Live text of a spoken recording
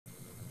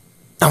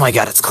Oh my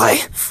god, it's Clay.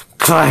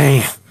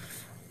 Clay!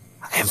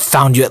 I have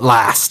found you at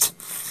last.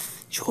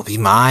 You will be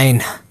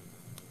mine.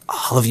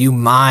 All of you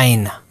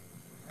mine.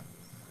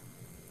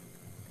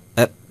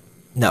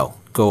 No.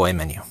 Go away,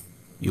 menu.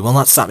 You will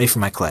not stop me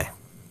from my clay.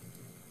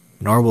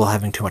 Nor will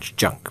having too much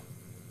junk.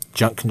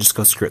 Junk can just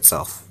go screw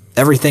itself.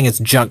 Everything is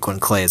junk when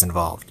clay is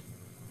involved.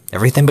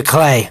 Everything but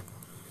clay.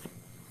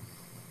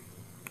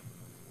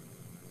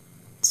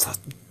 So,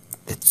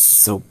 it's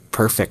so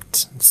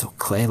perfect. It's so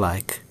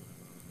clay-like.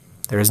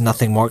 There is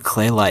nothing more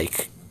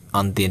clay-like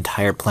on the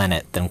entire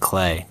planet than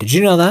clay. Did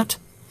you know that?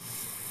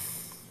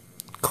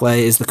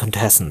 Clay is the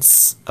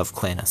quintessence of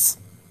clayness.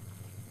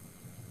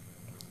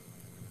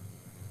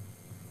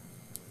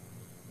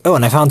 Oh,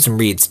 and I found some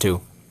reeds,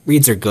 too.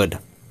 Reeds are good.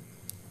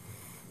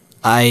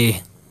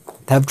 I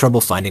have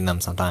trouble finding them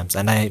sometimes,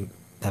 and I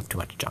have too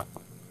much junk.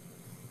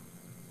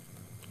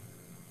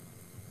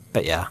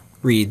 But yeah,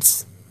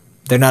 reeds.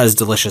 They're not as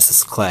delicious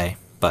as clay,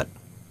 but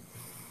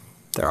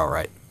they're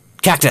alright.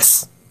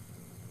 Cactus!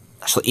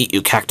 I shall eat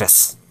you,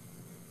 cactus.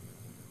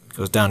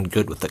 Goes down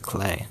good with the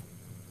clay.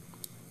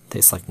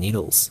 Tastes like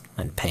needles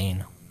and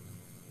pain.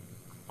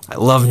 I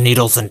love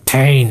needles and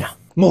pain!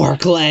 More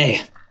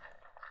clay!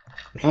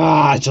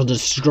 I shall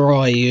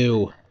destroy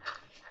you.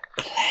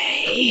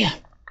 Clay.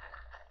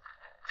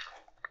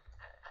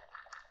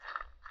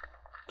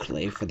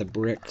 Clay for the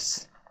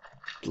bricks.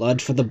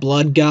 Blood for the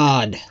blood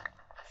god.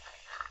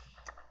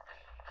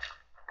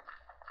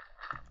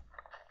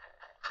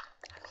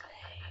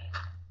 Clay.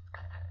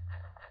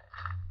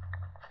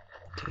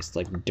 Tastes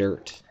like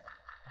dirt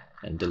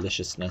and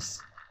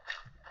deliciousness.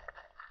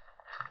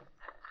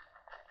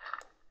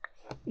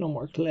 No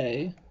more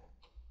clay.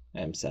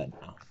 I am sad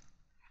now.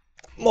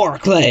 More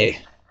clay!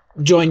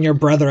 Join your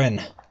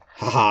brethren!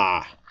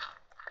 Haha!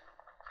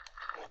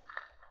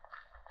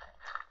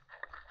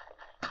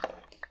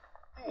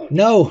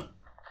 No!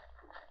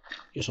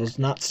 You shall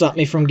not stop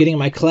me from getting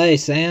my clay,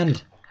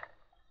 sand!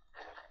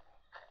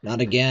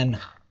 Not again.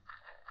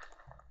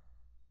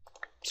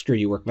 Screw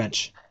you,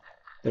 workbench.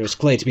 There is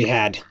clay to be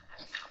had.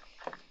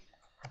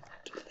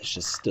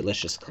 Delicious,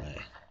 delicious clay.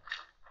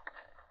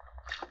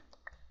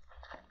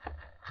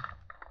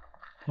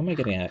 How am I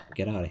gonna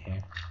get out of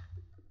here?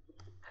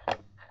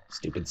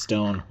 Stupid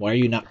stone. Why are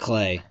you not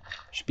clay? You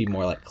should be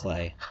more like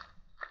clay.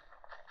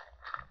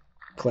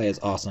 Clay is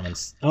awesome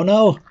and... Oh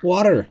no!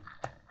 Water!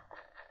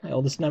 My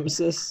oldest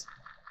nemesis.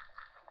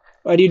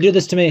 Why do you do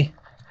this to me?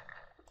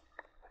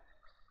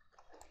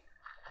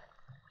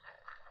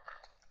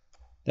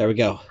 There we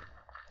go.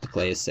 The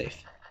clay is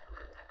safe.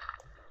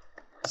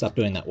 Stop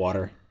doing that,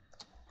 water.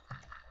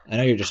 I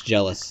know you're just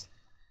jealous.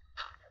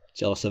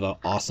 Jealous of how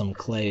awesome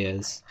clay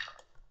is.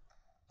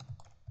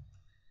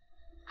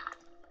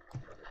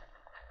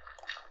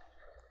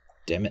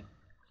 Damn it.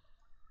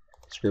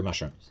 Screw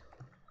mushrooms.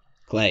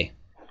 Clay.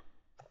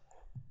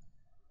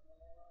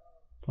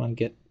 Come on,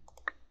 get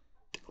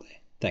the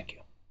clay. Thank you.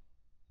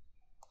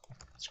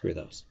 Screw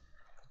those.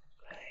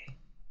 Clay.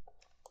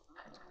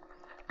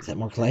 Is that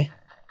more clay?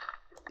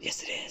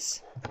 Yes, it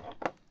is.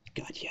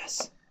 God,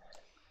 yes.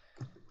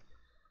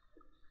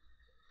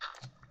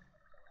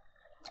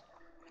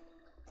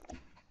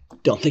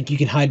 Don't think you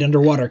can hide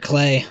underwater,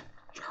 clay.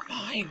 You're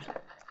mine.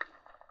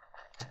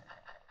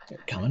 You're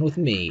coming with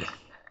me.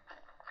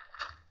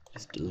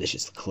 This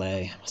delicious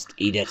clay. I must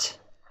eat it.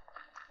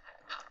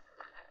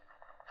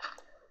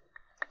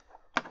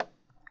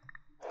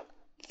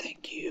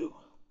 Thank you.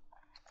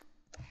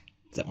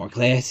 Is that more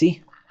clay I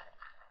see?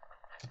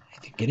 I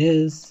think it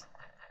is.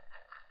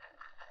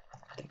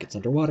 I think it's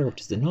underwater,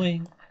 which is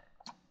annoying.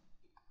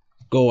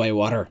 Go away,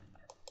 water.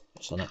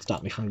 It shall not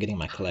stop me from getting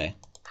my clay.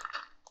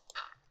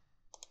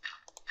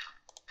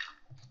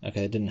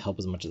 Okay, it didn't help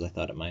as much as I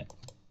thought it might.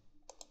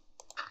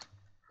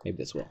 Maybe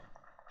this will.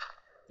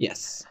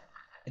 Yes,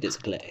 it is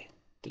clay.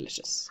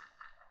 Delicious.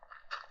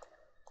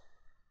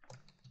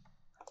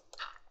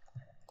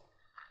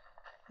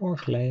 More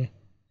clay.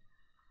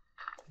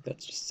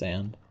 That's just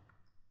sand.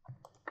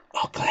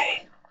 Oh,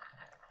 clay.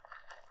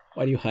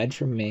 Why do you hide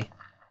from me? Is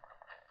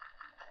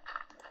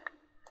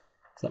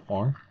that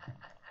more?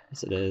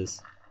 Yes, it is.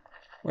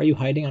 Why are you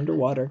hiding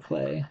underwater,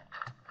 clay?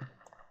 I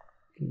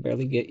can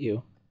barely get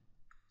you.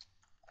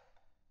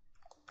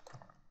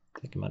 I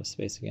think I'm out of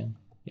space again.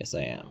 Yes,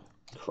 I am.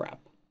 Crap.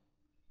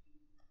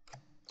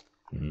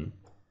 Don't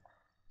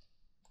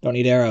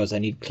need arrows, I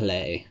need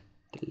clay.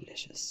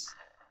 Delicious.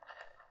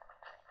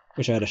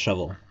 Wish I had a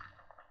shovel,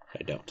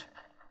 but I don't.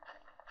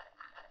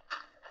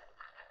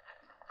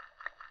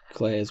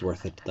 Clay is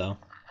worth it, though.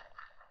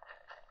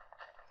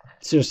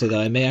 Seriously,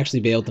 though, I may actually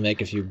be able to make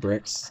a few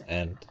bricks,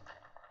 and...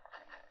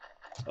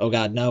 Oh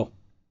god, no.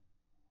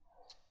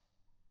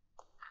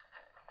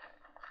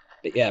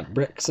 But yeah,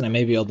 bricks, and I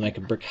may be able to make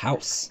a brick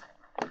house.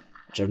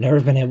 Which I've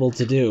never been able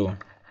to do,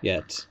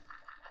 yet.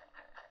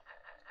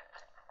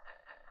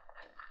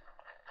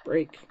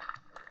 Break.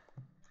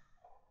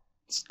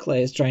 This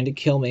clay is trying to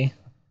kill me.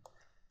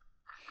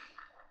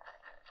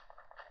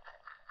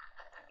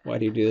 Why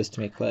do you do this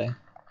to me, clay?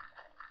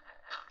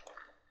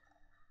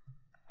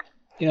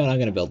 You know what, I'm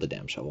gonna build the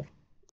damn shovel.